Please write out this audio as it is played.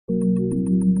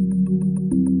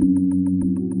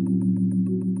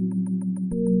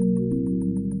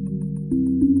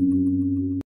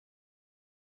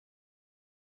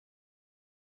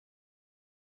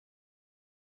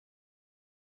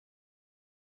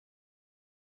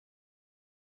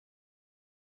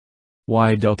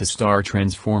Why Deltastar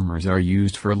transformers are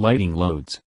used for lighting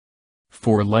loads.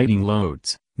 For lighting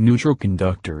loads, neutral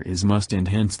conductor is must and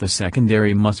hence the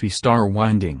secondary must be star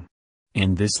winding.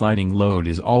 And this lighting load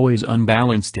is always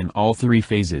unbalanced in all three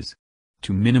phases.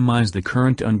 To minimize the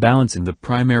current unbalance in the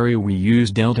primary we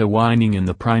use delta winding in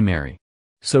the primary.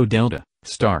 So delta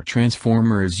star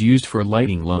transformer is used for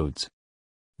lighting loads.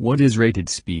 What is rated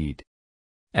speed?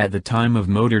 At the time of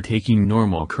motor taking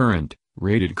normal current,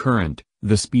 rated current,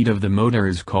 the speed of the motor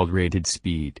is called rated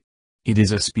speed. It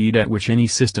is a speed at which any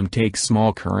system takes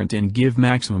small current and give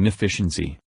maximum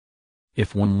efficiency.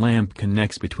 If one lamp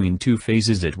connects between two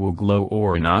phases it will glow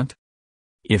or not.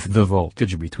 If the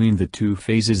voltage between the two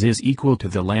phases is equal to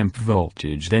the lamp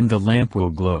voltage then the lamp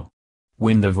will glow.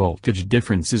 When the voltage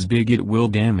difference is big it will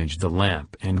damage the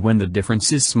lamp and when the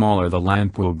difference is smaller the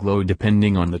lamp will glow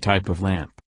depending on the type of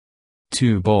lamp.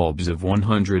 Two bulbs of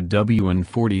 100W and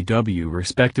 40W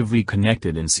respectively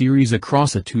connected in series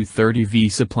across a 230V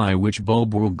supply, which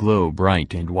bulb will glow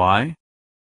bright and why?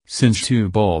 Since two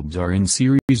bulbs are in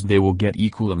series they will get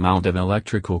equal amount of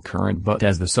electrical current, but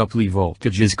as the supply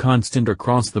voltage is constant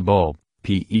across the bulb,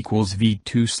 P equals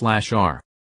V2/R.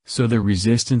 So the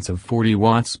resistance of 40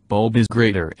 watts bulb is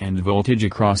greater and voltage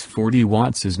across 40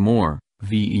 watts is more,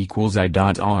 V equals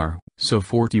I.R, so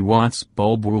 40 watts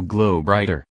bulb will glow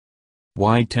brighter.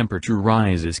 Why temperature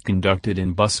rise is conducted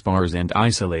in busbars and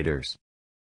isolators.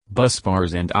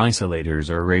 Busbars and isolators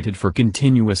are rated for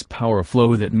continuous power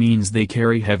flow, that means they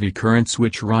carry heavy currents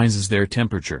which rises their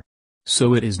temperature.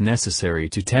 So it is necessary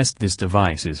to test these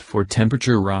devices for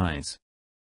temperature rise.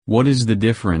 What is the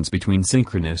difference between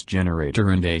synchronous generator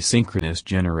and asynchronous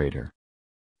generator?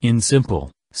 In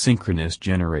simple, synchronous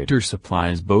generator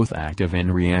supplies both active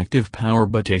and reactive power,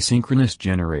 but asynchronous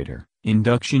generator,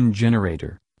 induction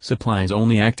generator, supplies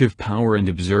only active power and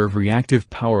observe reactive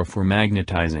power for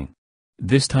magnetizing.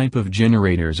 This type of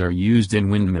generators are used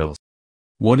in windmills.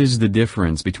 What is the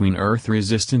difference between earth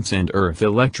resistance and earth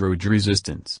electrode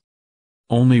resistance?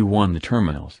 Only one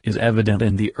terminal is evident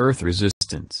in the earth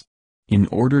resistance. In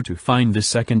order to find the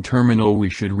second terminal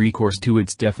we should recourse to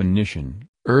its definition,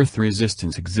 earth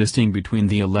resistance existing between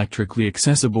the electrically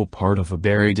accessible part of a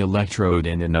buried electrode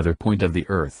and another point of the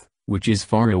earth, which is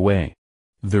far away.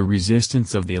 The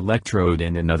resistance of the electrode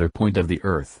and another point of the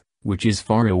earth, which is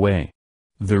far away.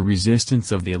 The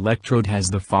resistance of the electrode has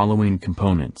the following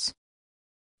components.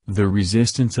 The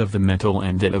resistance of the metal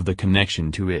and that of the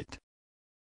connection to it.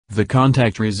 The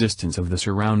contact resistance of the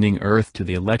surrounding earth to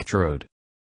the electrode.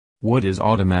 What is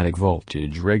automatic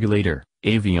voltage regulator,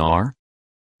 AVR?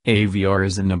 AVR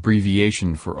is an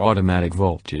abbreviation for automatic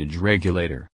voltage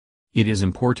regulator. It is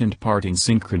important part in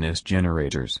synchronous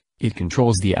generators. It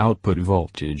controls the output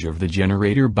voltage of the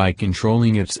generator by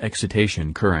controlling its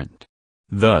excitation current.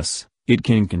 Thus, it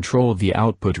can control the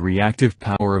output reactive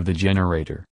power of the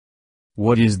generator.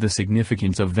 What is the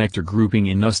significance of vector grouping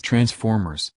in US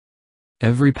transformers?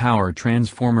 Every power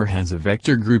transformer has a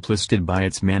vector group listed by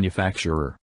its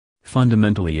manufacturer.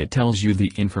 Fundamentally it tells you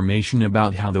the information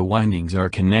about how the windings are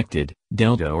connected,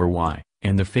 delta or Y,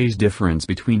 and the phase difference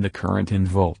between the current and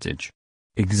voltage.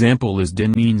 Example is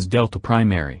DIN means delta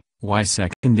primary, Y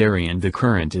secondary, and the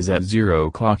current is at 0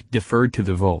 o'clock deferred to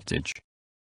the voltage.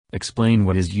 Explain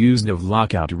what is used of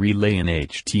lockout relay in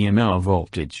HTML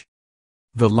voltage.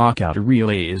 The lockout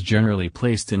relay is generally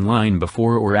placed in line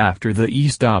before or after the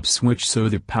E-stop switch so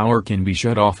the power can be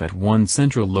shut off at one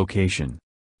central location.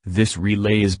 This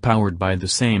relay is powered by the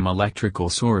same electrical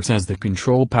source as the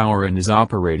control power and is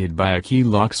operated by a key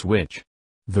lock switch.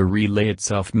 The relay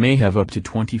itself may have up to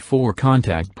 24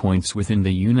 contact points within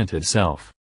the unit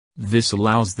itself. This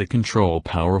allows the control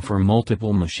power for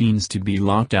multiple machines to be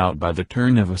locked out by the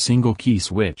turn of a single key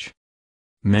switch.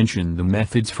 Mention the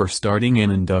methods for starting an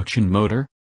induction motor.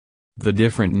 The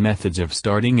different methods of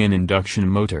starting an induction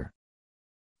motor.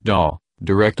 DOL,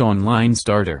 direct online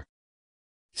starter.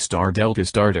 Star delta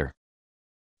starter.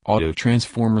 Auto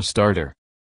transformer starter.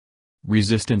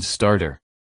 Resistance starter.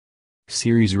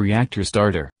 Series reactor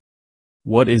starter.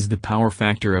 What is the power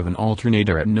factor of an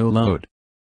alternator at no load?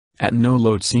 At no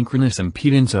load, synchronous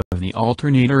impedance of the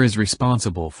alternator is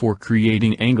responsible for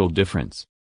creating angle difference.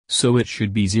 So it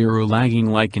should be zero lagging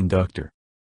like inductor.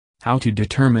 How to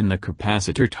determine the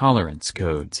capacitor tolerance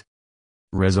codes.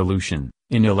 Resolution.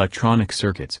 In electronic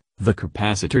circuits, the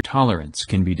capacitor tolerance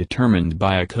can be determined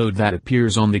by a code that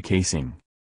appears on the casing.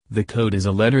 The code is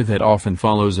a letter that often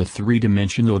follows a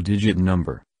three-dimensional digit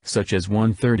number, such as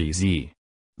 130Z.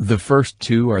 The first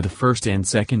two are the first and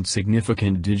second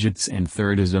significant digits and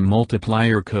third is a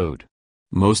multiplier code.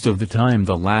 Most of the time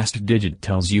the last digit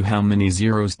tells you how many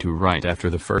zeros to write after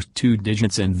the first two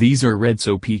digits, and these are read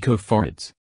so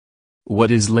picofarads.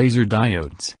 What is laser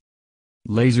diodes?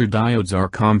 Laser diodes are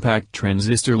compact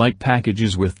transistor-like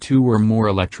packages with two or more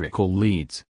electrical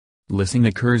leads. Lissing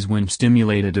occurs when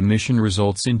stimulated emission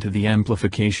results into the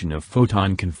amplification of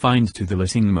photon confined to the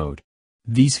lissing mode.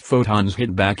 These photons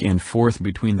hit back and forth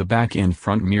between the back and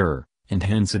front mirror, and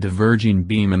hence a diverging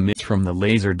beam emits from the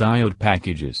laser diode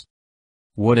packages.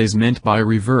 What is meant by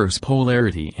reverse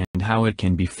polarity and how it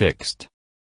can be fixed?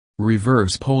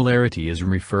 Reverse polarity is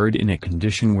referred in a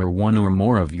condition where one or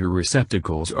more of your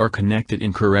receptacles are connected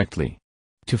incorrectly.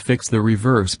 To fix the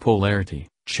reverse polarity,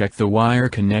 check the wire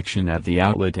connection at the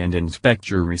outlet and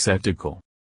inspect your receptacle.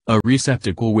 A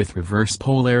receptacle with reverse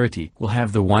polarity will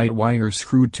have the white wire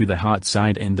screwed to the hot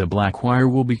side and the black wire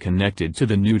will be connected to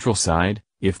the neutral side.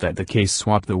 If that the case,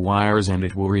 swap the wires and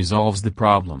it will resolve the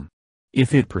problem.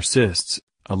 If it persists,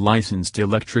 a licensed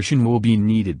electrician will be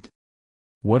needed.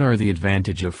 What are the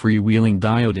advantages of freewheeling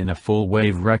diode in a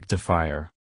full-wave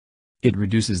rectifier? It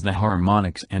reduces the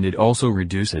harmonics and it also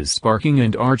reduces sparking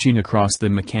and arcing across the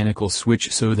mechanical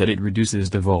switch so that it reduces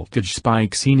the voltage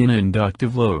spike seen in an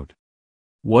inductive load.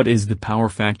 What is the power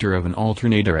factor of an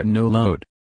alternator at no load?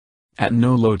 At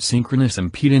no load, synchronous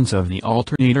impedance of the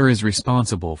alternator is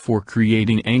responsible for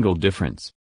creating angle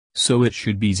difference. So it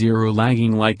should be zero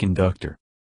lagging like inductor.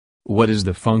 What is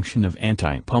the function of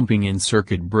anti-pumping in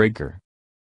circuit breaker?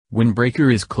 When breaker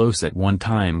is close at one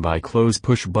time by close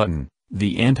push button,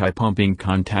 the anti-pumping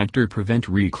contactor prevent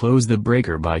reclose the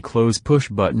breaker by close push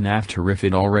button after if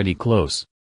it already close.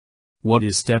 What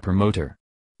is stepper motor?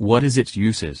 What is its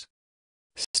uses?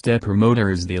 Stepper motor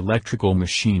is the electrical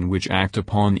machine which act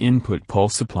upon input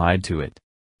pulse applied to it.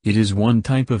 It is one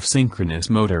type of synchronous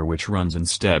motor which runs in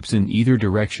steps in either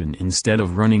direction instead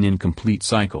of running in complete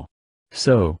cycle.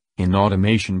 So, in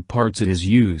automation parts it is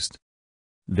used.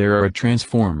 There are a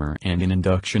transformer and an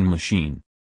induction machine.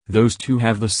 Those two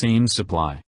have the same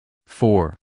supply.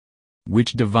 4.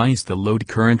 Which device the load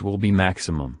current will be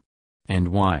maximum? And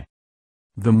why?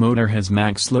 The motor has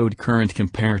max load current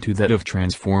compared to that of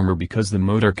transformer because the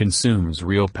motor consumes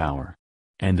real power.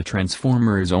 And the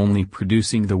transformer is only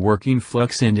producing the working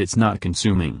flux and it's not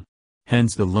consuming.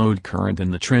 Hence the load current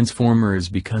in the transformer is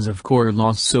because of core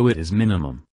loss, so it is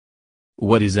minimum.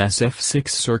 What is SF6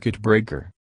 circuit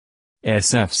breaker?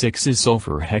 SF6 is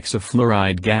sulfur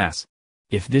hexafluoride gas.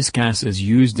 If this gas is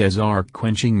used as arc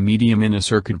quenching medium in a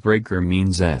circuit breaker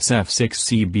means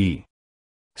SF6Cb.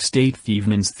 State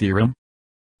Thevenin's theorem.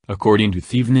 According to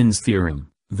Thevenin's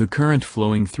theorem, the current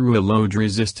flowing through a load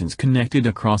resistance connected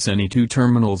across any two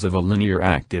terminals of a linear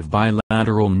active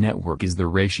bilateral network is the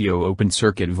ratio open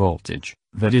circuit voltage,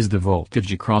 that is the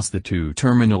voltage across the two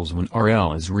terminals when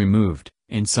RL is removed,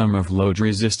 and sum of load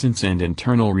resistance and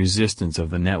internal resistance of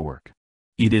the network.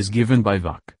 It is given by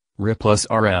VOC, RE plus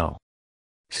RL.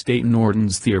 State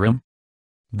Nortons Theorem.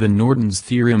 The Nortons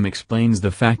Theorem explains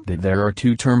the fact that there are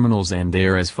two terminals and they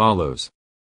are as follows.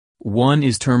 One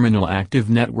is terminal active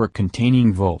network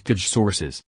containing voltage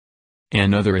sources.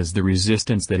 Another is the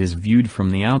resistance that is viewed from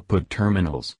the output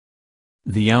terminals.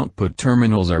 The output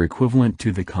terminals are equivalent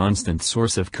to the constant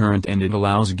source of current and it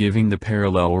allows giving the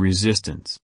parallel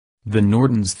resistance. The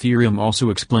Nortons Theorem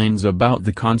also explains about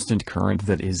the constant current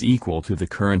that is equal to the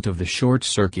current of the short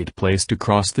circuit placed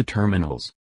across the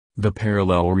terminals. The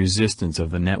parallel resistance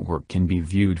of the network can be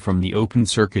viewed from the open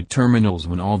circuit terminals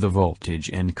when all the voltage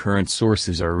and current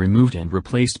sources are removed and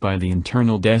replaced by the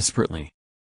internal desperately.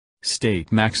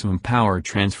 State Maximum Power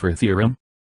Transfer Theorem.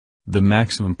 The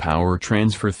maximum power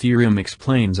transfer theorem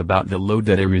explains about the load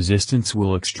that a resistance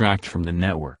will extract from the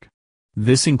network.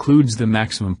 This includes the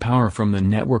maximum power from the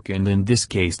network, and in this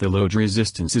case the load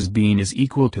resistance is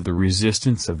equal to the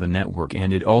resistance of the network,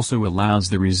 and it also allows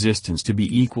the resistance to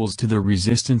be equals to the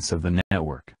resistance of the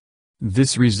network.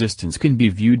 This resistance can be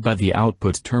viewed by the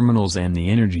output terminals and the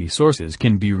energy sources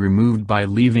can be removed by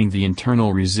leaving the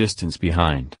internal resistance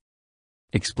behind.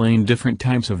 Explain different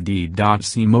types of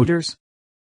DC motors.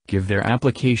 Give their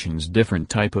applications. Different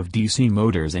type of DC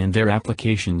motors and their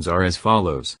applications are as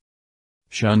follows.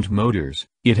 Shunt motors,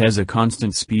 it has a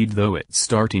constant speed though its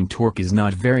starting torque is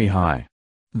not very high.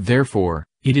 Therefore,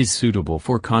 it is suitable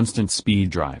for constant speed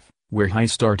drive, where high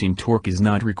starting torque is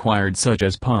not required, such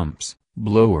as pumps,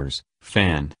 blowers,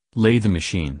 fan, lathe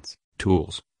machines,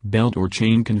 tools, belt or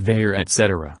chain conveyor,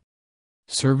 etc.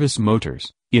 Service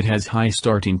motors, it has high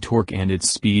starting torque and its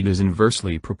speed is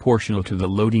inversely proportional to the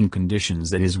loading conditions,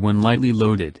 that is, when lightly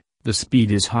loaded, the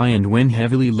speed is high, and when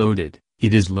heavily loaded,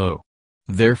 it is low.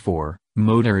 Therefore,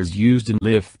 motor is used in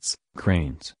lifts,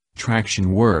 cranes,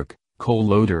 traction work, coal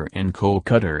loader and coal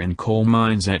cutter in coal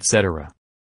mines, etc.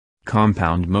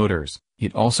 Compound motors,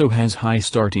 it also has high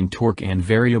starting torque and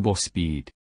variable speed.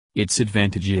 Its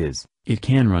advantage is, it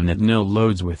can run at no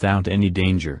loads without any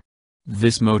danger.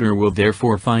 This motor will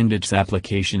therefore find its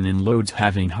application in loads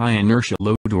having high inertia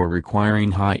load or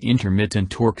requiring high intermittent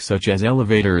torque such as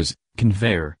elevators,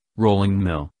 conveyor, rolling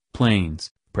mill,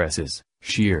 planes, presses,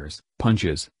 shears,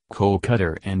 punches, coal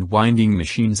cutter and winding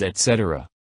machines etc.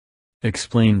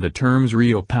 Explain the terms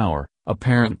real power,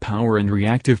 apparent power and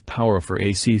reactive power for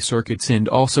AC circuits and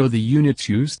also the units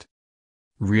used.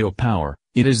 Real power,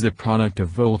 it is the product of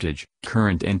voltage,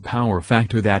 current and power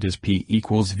factor, that is P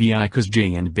equals VI cos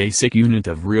J, and basic unit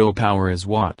of real power is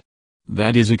watt.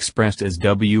 That is expressed as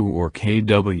W or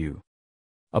kW.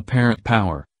 Apparent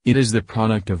power, it is the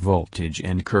product of voltage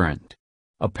and current.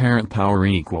 Apparent power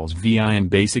equals VI and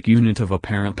basic unit of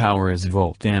apparent power is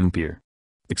volt ampere.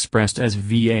 Expressed as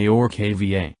VA or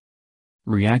kVA.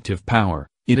 Reactive power,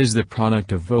 it is the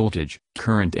product of voltage,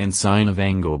 current and sine of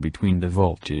angle between the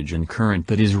voltage and current,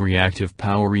 that is reactive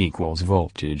power equals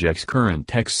voltage x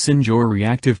current x sin J, or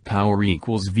reactive power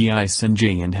equals VI sin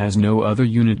J and has no other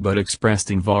unit but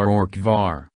expressed in var or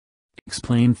kvar.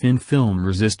 Explain thin film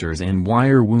resistors and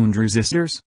wire wound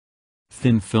resistors.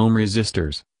 Thin film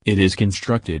resistors, it is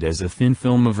constructed as a thin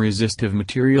film of resistive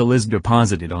material is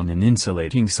deposited on an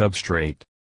insulating substrate.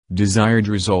 Desired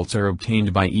results are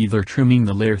obtained by either trimming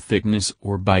the layer thickness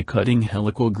or by cutting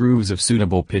helical grooves of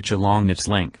suitable pitch along its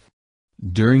length.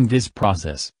 During this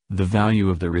process, the value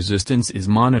of the resistance is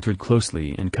monitored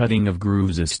closely and cutting of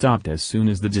grooves is stopped as soon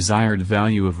as the desired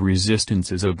value of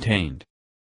resistance is obtained.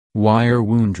 Wire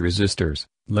wound resistors,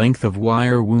 length of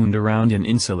wire wound around an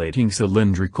insulating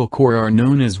cylindrical core, are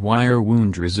known as wire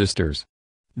wound resistors.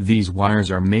 These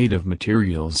wires are made of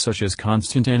materials such as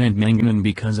constantan and manganin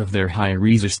because of their high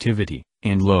resistivity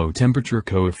and low temperature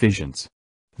coefficients.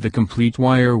 The complete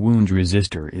wire wound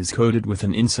resistor is coated with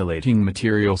an insulating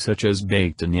material such as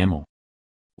baked enamel.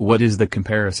 What is the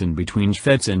comparison between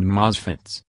FETs and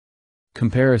MOSFETs?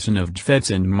 Comparison of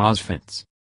FETs and MOSFETs.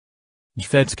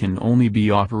 FETs can only be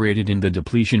operated in the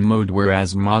depletion mode,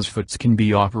 whereas MOSFETs can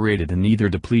be operated in either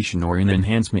depletion or in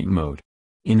enhancement mode.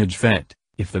 In a FET,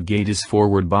 if the gate is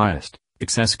forward biased,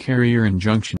 excess carrier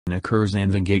injunction occurs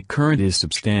and the gate current is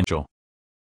substantial.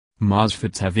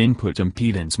 MOSFETs have input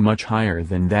impedance much higher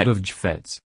than that of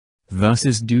FETs. Thus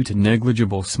is due to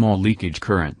negligible small leakage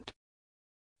current.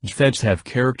 FETs have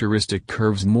characteristic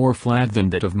curves more flat than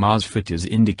that of MOSFET, is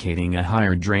indicating a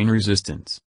higher drain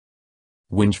resistance.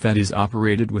 When FET is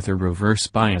operated with a reverse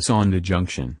bias on the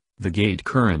junction, the gate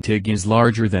current IG is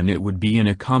larger than it would be in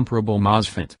a comparable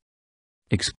MOSFET.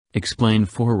 Explain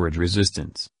forward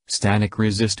resistance, static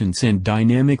resistance and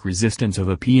dynamic resistance of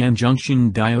a PN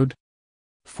junction diode.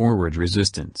 Forward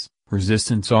resistance,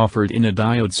 resistance offered in a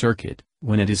diode circuit,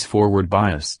 when it is forward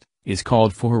biased, is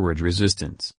called forward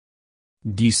resistance.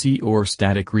 DC or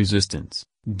static resistance.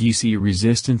 DC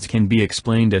resistance can be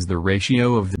explained as the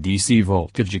ratio of the DC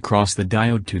voltage across the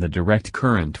diode to the direct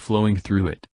current flowing through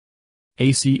it.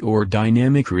 AC or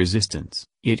dynamic resistance,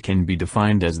 it can be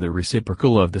defined as the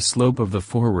reciprocal of the slope of the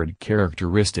forward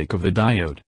characteristic of the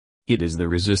diode. It is the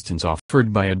resistance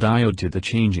offered by a diode to the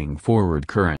changing forward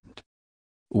current.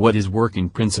 What is working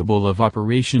principle of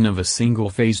operation of a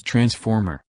single-phase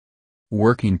transformer?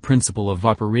 Working principle of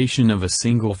operation of a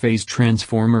single-phase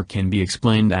transformer can be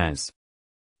explained as: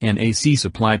 an AC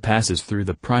supply passes through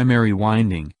the primary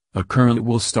winding, a current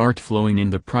will start flowing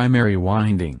in the primary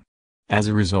winding. As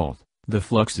a result, the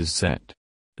flux is set.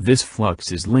 This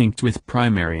flux is linked with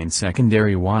primary and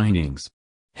secondary windings.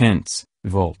 Hence,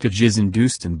 voltage is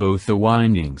induced in both the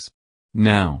windings.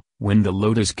 Now, when the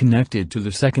load is connected to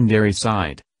the secondary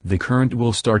side, the current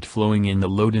will start flowing in the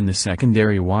load in the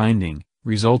secondary winding,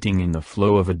 resulting in the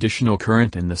flow of additional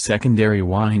current in the secondary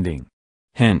winding.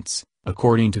 Hence,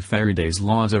 according to Faraday's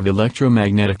laws of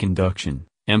electromagnetic induction,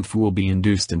 EMF will be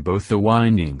induced in both the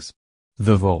windings.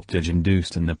 The voltage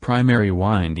induced in the primary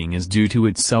winding is due to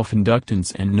its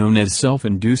self-inductance and known as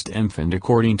self-induced EMF, and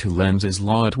according to Lenz's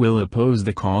law it will oppose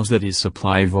the cause, that is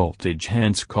supply voltage,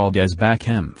 hence called as back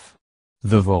EMF.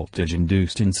 The voltage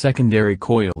induced in secondary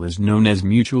coil is known as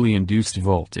mutually induced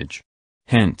voltage.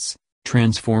 Hence,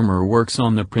 transformer works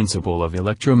on the principle of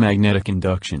electromagnetic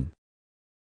induction.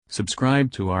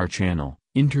 Subscribe to our channel,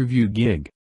 Interview Gig.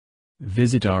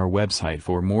 Visit our website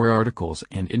for more articles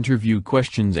and interview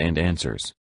questions and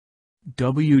answers.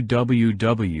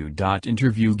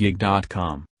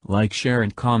 www.interviewgig.com. Like, share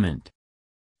and comment.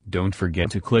 Don't forget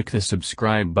to click the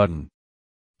subscribe button.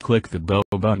 Click the bell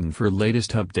button for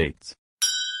latest updates.